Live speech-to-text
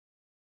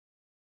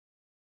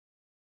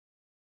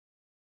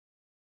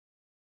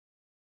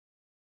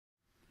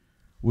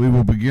We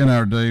will begin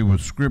our day with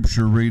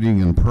scripture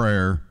reading and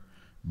prayer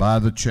by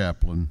the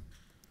chaplain,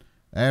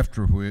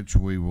 after which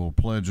we will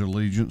pledge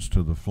allegiance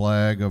to the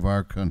flag of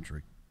our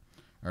country.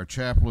 Our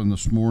chaplain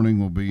this morning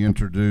will be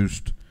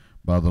introduced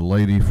by the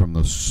lady from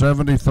the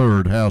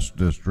 73rd House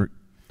District,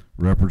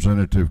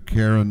 Representative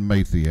Karen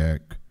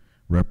Mathiak.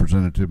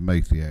 Representative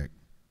Mathiak.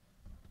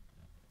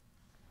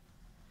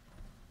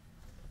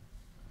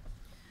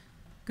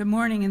 Good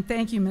morning, and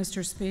thank you,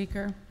 Mr.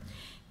 Speaker.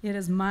 It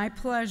is my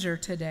pleasure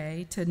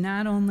today to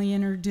not only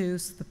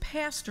introduce the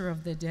pastor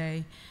of the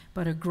day,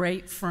 but a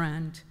great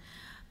friend,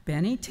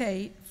 Benny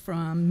Tate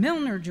from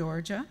Milner,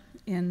 Georgia,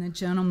 and the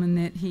gentleman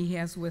that he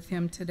has with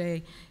him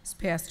today is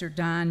Pastor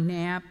Don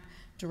Knapp,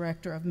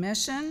 Director of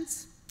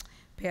Missions,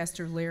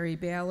 Pastor Larry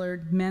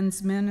Ballard,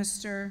 Men's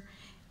Minister,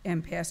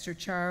 and Pastor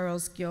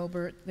Charles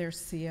Gilbert, their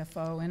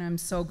CFO, and I'm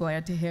so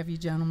glad to have you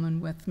gentlemen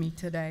with me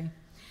today.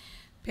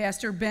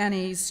 Pastor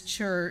Benny's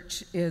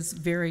church is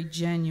very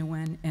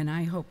genuine, and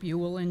I hope you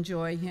will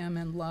enjoy him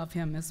and love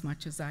him as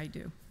much as I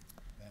do.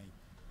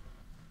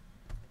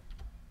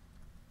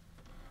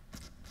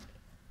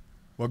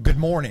 Well, good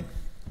morning.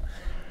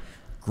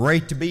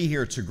 Great to be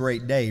here. It's a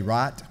great day,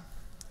 right?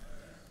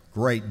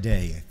 Great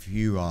day. A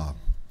few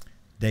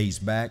days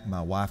back,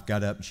 my wife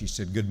got up and she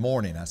said, "Good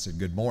morning." I said,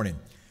 "Good morning."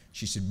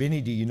 She said,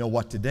 "Benny, do you know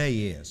what today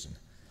is?" And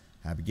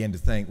I began to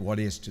think, what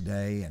is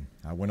today? And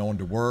I went on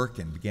to work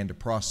and began to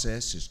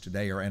process. Is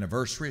today our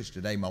anniversary? Is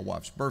today my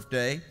wife's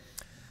birthday?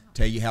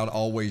 Tell you how to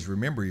always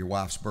remember your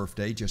wife's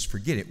birthday. Just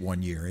forget it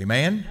one year.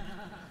 Amen?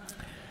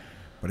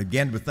 But I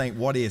began to think,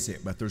 what is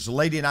it? But there's a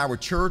lady in our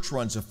church,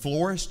 runs a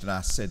florist, and I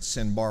said,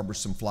 "Send Barbara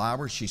some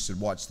flowers." She said,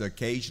 "What's the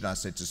occasion?" I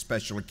said, "It's a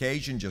special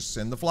occasion. Just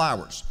send the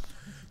flowers."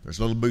 There's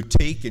a little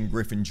boutique in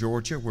Griffin,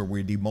 Georgia, where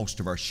we do most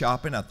of our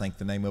shopping. I think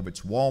the name of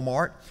it's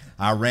Walmart.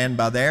 I ran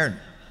by there and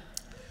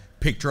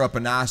picked her up a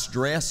nice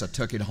dress. I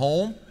took it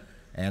home,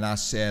 and I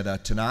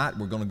said, "Tonight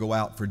we're going to go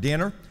out for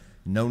dinner.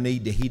 No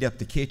need to heat up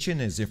the kitchen,"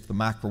 as if the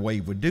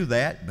microwave would do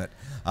that, but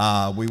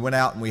we went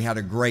out and we had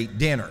a great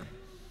dinner.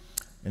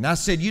 And I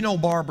said, "You know,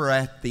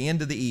 Barbara," at the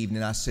end of the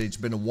evening, I said, "It's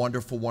been a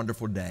wonderful,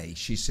 wonderful day."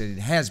 She said, "It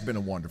has been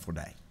a wonderful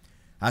day."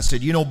 I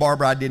said, "You know,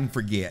 Barbara, I didn't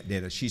forget,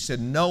 did I?" She said,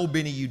 "No,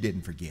 Benny, you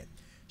didn't forget."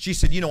 She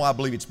said, "You know, I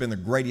believe it's been the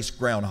greatest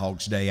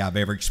Groundhog's Day I've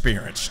ever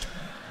experienced."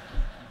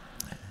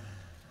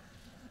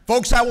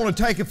 Folks, I want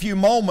to take a few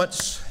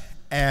moments,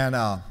 and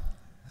I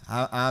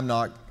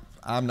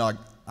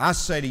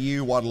say to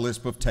you what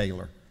Elizabeth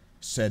Taylor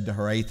said to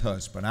her 8th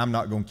husband. I'm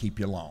not going to keep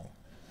you long.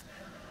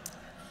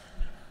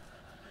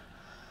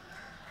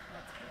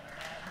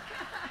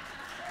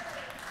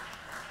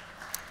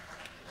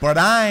 But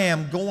I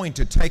am going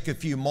to take a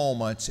few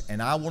moments,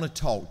 and I want to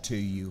talk to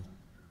you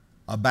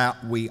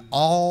about we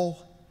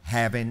all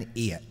having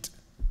it.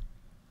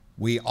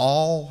 We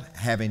all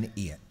having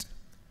it.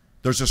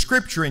 There's a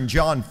scripture in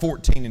John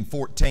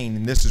 14:14,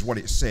 and this is what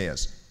it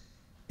says.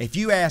 "If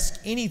you ask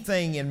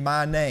anything in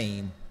my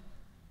name,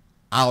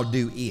 I'll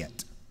do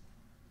it."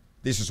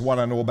 This is what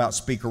I know about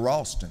Speaker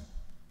Ralston.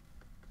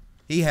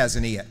 He has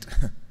an it.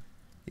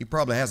 He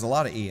probably has a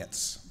lot of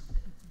its.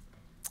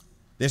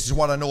 This is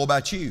what I know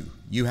about you.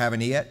 You have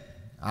an it.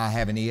 I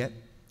have an it.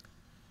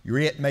 Your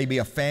it may be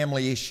a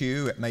family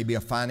issue. It may be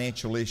a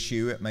financial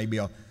issue. It may be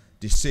a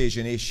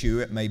decision issue.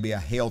 It may be a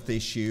health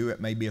issue. It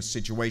may be a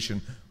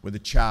situation with a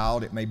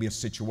child. It may be a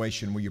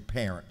situation with your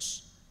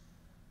parents.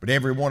 But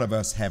every one of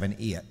us have an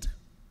it.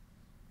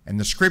 And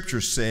the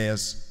scripture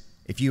says,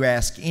 if you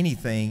ask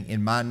anything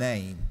in my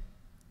name,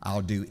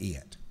 I'll do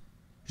it.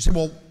 You say,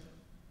 well,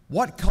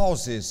 what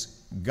causes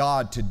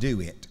God to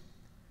do it?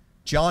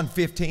 John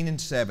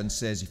 15:7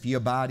 says, if you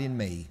abide in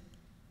me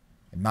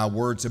and my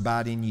words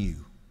abide in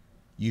you,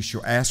 you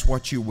shall ask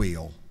what you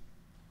will,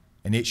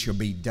 and it shall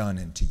be done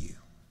unto you.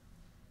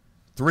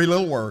 3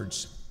 little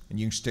words, and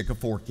you can stick a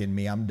fork in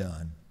me, I'm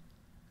done.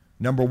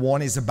 Number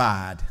 1 is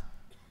abide.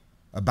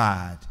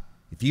 Abide.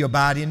 If you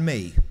abide in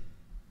me,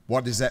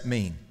 what does that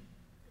mean?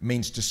 It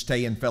means to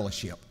stay in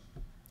fellowship.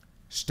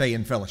 Stay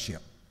in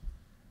fellowship.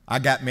 I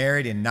got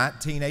married in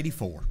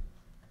 1984.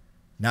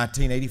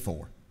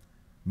 1984.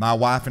 My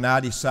wife and I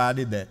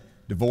decided that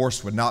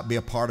divorce would not be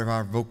a part of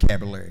our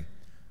vocabulary.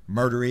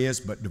 Murder is,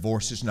 but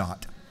divorce is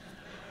not.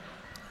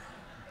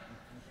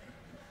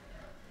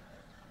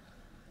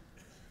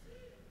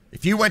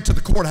 If you went to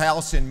the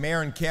courthouse in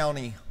Marion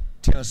County,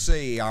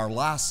 Tennessee, our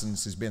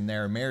license has been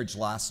there, a marriage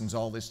license,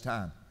 all this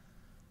time.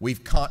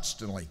 We've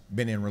constantly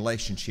been in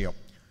relationship,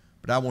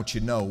 but I want you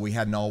to know we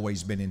hadn't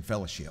always been in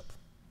fellowship.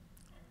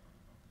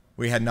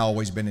 We hadn't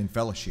always been in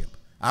fellowship.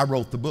 I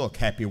wrote the book,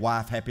 Happy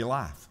Wife, Happy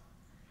Life.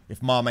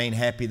 If mom ain't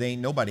happy, they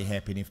ain't nobody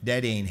happy. And if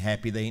daddy ain't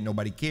happy, they ain't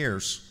nobody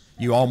cares.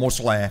 You almost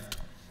laughed.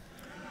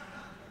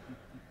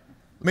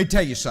 Let me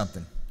tell you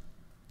something.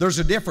 There's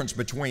a difference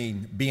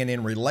between being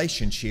in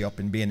relationship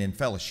and being in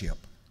fellowship.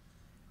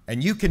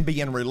 And you can be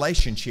in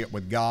relationship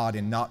with God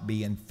and not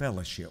be in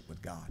fellowship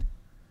with God.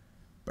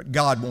 But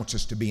God wants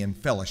us to be in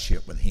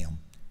fellowship with Him.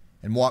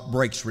 And what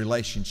breaks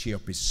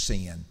relationship is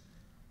sin.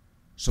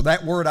 So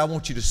that word I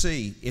want you to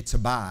see, it's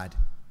abide.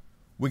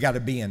 We got to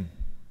be in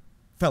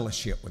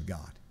fellowship with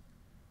God.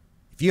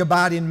 If you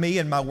abide in me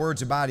and my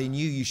words abide in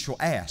you, you shall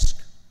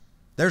ask.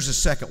 There's a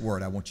second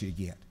word I want you to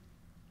get.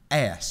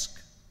 Ask.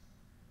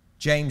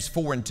 James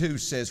 4:2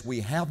 says, we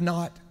have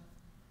not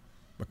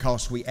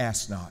because we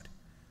ask not.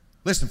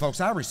 Listen,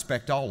 folks, I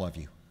respect all of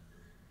you.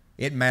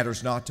 It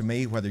matters not to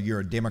me whether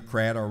you're a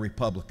Democrat or a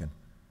Republican.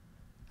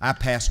 I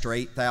pastor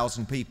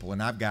 8,000 people,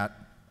 and I've got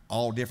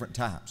all different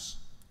types.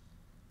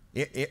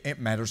 It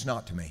matters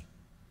not to me.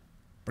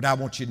 But I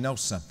want you to know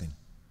something.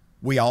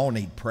 We all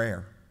need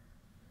prayer.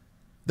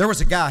 There was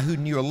a guy who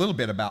knew a little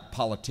bit about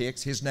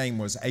politics. His name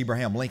was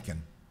Abraham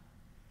Lincoln.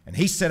 And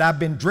he said, I've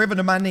been driven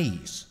to my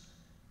knees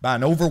by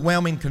an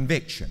overwhelming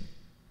conviction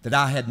that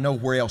I had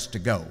nowhere else to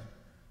go.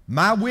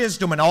 My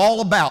wisdom and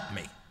all about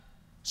me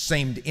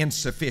seemed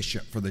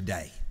insufficient for the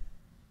day.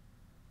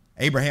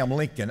 Abraham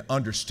Lincoln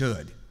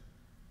understood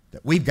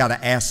that we've got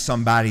to ask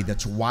somebody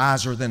that's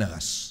wiser than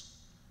us.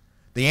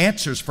 The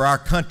answers for our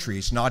country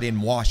is not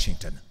in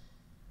Washington.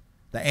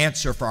 The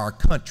answer for our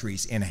country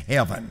is in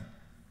heaven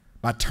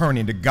by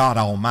turning to God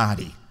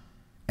Almighty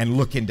and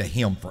looking to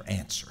Him for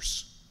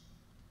answers.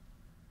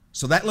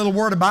 So that little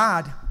word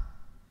abide,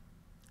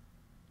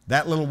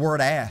 that little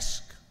word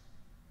ask,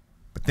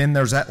 but then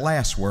there's that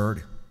last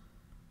word.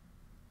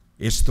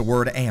 It's the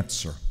word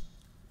answer.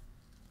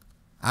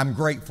 I'm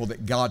grateful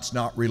that God's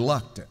not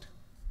reluctant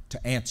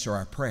to answer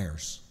our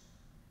prayers.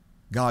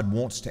 God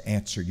wants to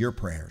answer your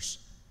prayers,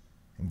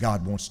 and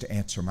God wants to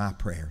answer my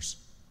prayers.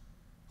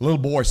 A little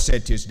boy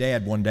said to his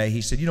dad one day,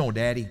 he said, you know,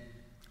 Daddy,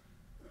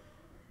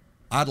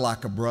 I'd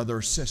like a brother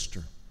or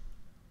sister.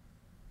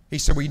 He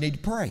said, well, you need to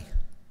pray.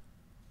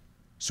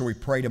 So he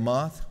prayed a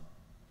month,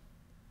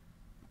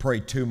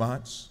 prayed 2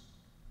 months,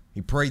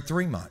 he prayed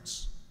 3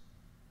 months.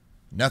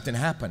 Nothing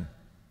happened,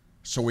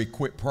 so he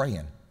quit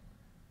praying.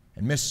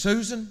 And Miss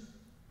Susan,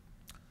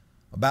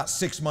 about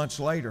 6 months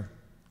later,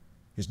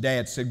 his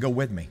dad said, go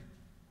with me.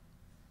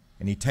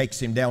 And he takes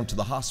him down to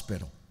the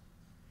hospital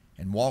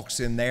and walks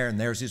in there, and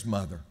there's his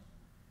mother.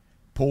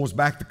 Pulls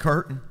back the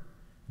curtain,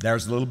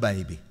 there's the little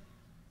baby.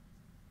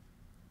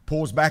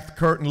 Pulls back the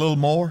curtain a little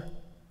more,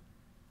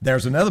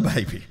 there's another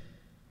baby.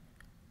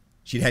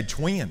 She'd had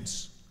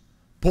twins.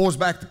 Pulls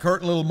back the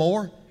curtain a little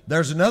more,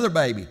 there's another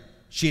baby.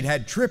 She'd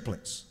had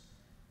triplets.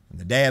 And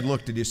the dad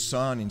looked at his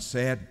son and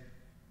said,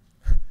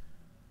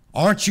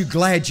 aren't you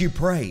glad you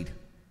prayed?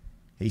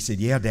 He said,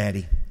 yeah,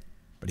 Daddy.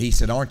 But he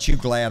said, aren't you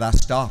glad I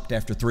stopped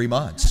after 3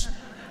 months?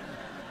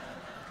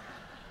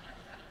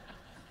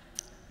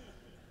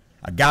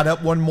 I got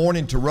up one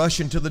morning to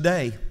rush into the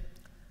day.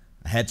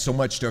 I had so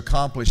much to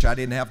accomplish, I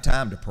didn't have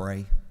time to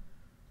pray.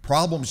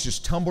 Problems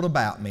just tumbled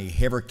about me.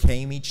 Ever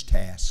came each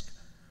task.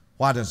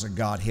 Why doesn't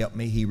God help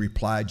me? He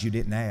replied, you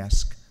didn't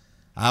ask.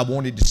 I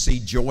wanted to see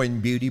joy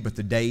and beauty, but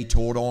the day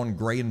toiled on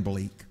gray and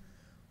bleak.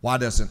 Why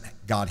doesn't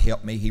God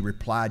help me? He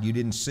replied, you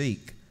didn't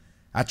seek.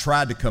 I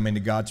tried to come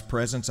into God's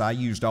presence. I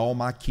used all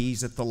my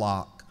keys at the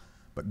lock,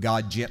 but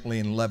God gently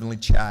and lovingly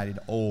chided,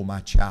 oh,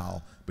 my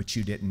child, but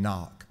you didn't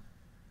knock.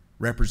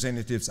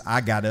 Representatives,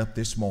 I got up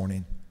this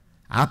morning.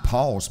 I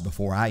paused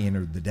before I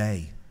entered the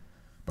day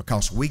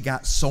because we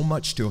got so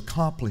much to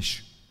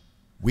accomplish.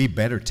 We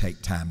better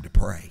take time to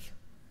pray.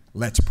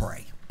 Let's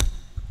pray.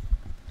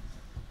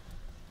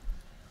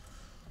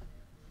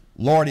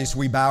 Lord, as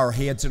we bow our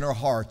heads and our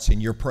hearts in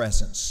your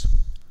presence,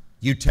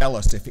 you tell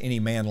us, if any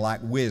man lack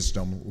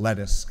wisdom, let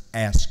us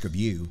ask of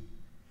you.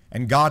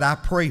 And God, I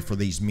pray for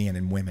these men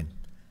and women.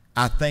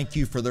 I thank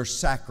you for their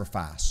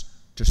sacrifice.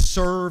 To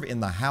serve in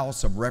the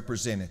House of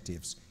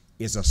Representatives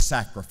is a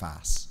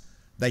sacrifice.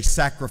 They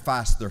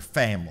sacrifice their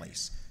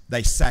families.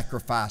 They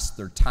sacrifice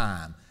their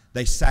time.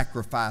 They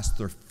sacrifice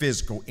their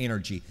physical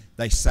energy.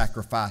 They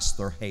sacrifice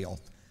their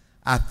health.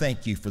 I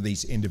thank you for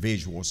these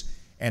individuals,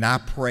 and I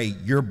pray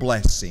your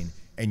blessing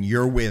and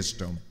your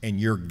wisdom and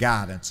your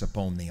guidance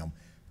upon them.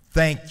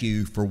 Thank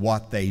you for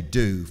what they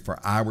do for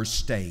our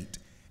state,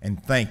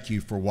 and thank you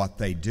for what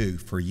they do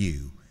for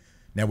you.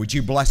 Now, would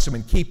you bless them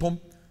and keep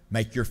them?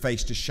 Make your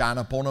face to shine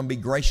upon them, be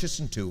gracious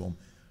unto them.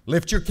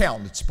 Lift your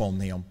countenance upon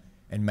them,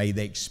 and may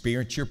they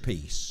experience your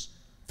peace.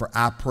 For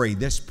I pray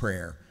this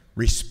prayer,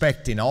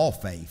 respecting all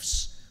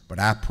faiths, but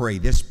I pray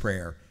this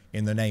prayer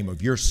in the name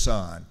of your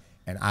Son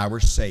and our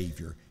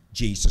Savior,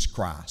 Jesus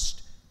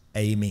Christ.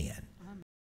 Amen.